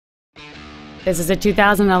This is a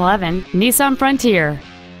 2011 Nissan Frontier.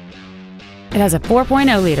 It has a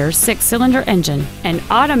 4.0-liter 6-cylinder engine, an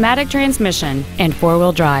automatic transmission, and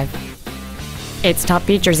 4-wheel drive. Its top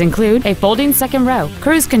features include a folding second row,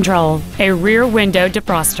 cruise control, a rear window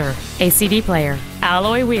defroster, a CD player,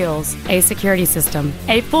 alloy wheels, a security system,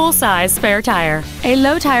 a full-size spare tire, a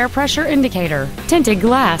low tire pressure indicator, tinted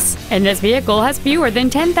glass, and this vehicle has fewer than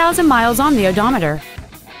 10,000 miles on the odometer.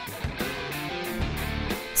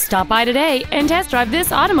 Stop by today and test drive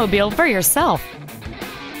this automobile for yourself.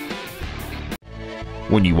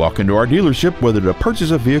 When you walk into our dealership, whether to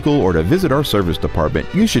purchase a vehicle or to visit our service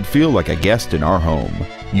department, you should feel like a guest in our home.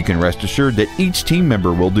 You can rest assured that each team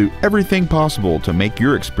member will do everything possible to make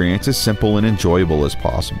your experience as simple and enjoyable as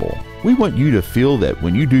possible. We want you to feel that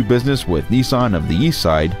when you do business with Nissan of the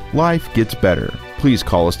Eastside, life gets better. Please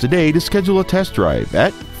call us today to schedule a test drive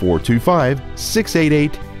at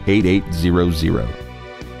 425-688-8800.